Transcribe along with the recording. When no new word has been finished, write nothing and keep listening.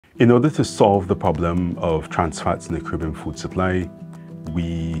In order to solve the problem of trans fats in the Caribbean food supply,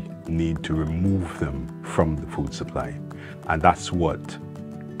 we need to remove them from the food supply. And that's what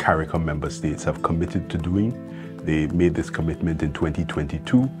CARICOM member states have committed to doing. They made this commitment in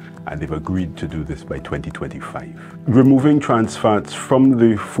 2022, and they've agreed to do this by 2025. Removing trans fats from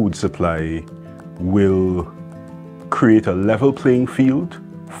the food supply will create a level playing field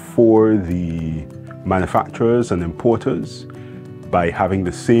for the manufacturers and importers by having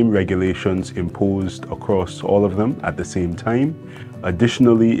the same regulations imposed across all of them at the same time.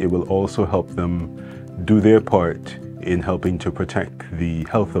 Additionally, it will also help them do their part in helping to protect the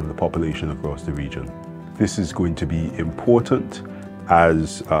health of the population across the region. This is going to be important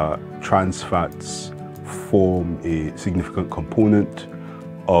as trans fats form a significant component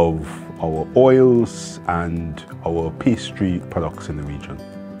of our oils and our pastry products in the region.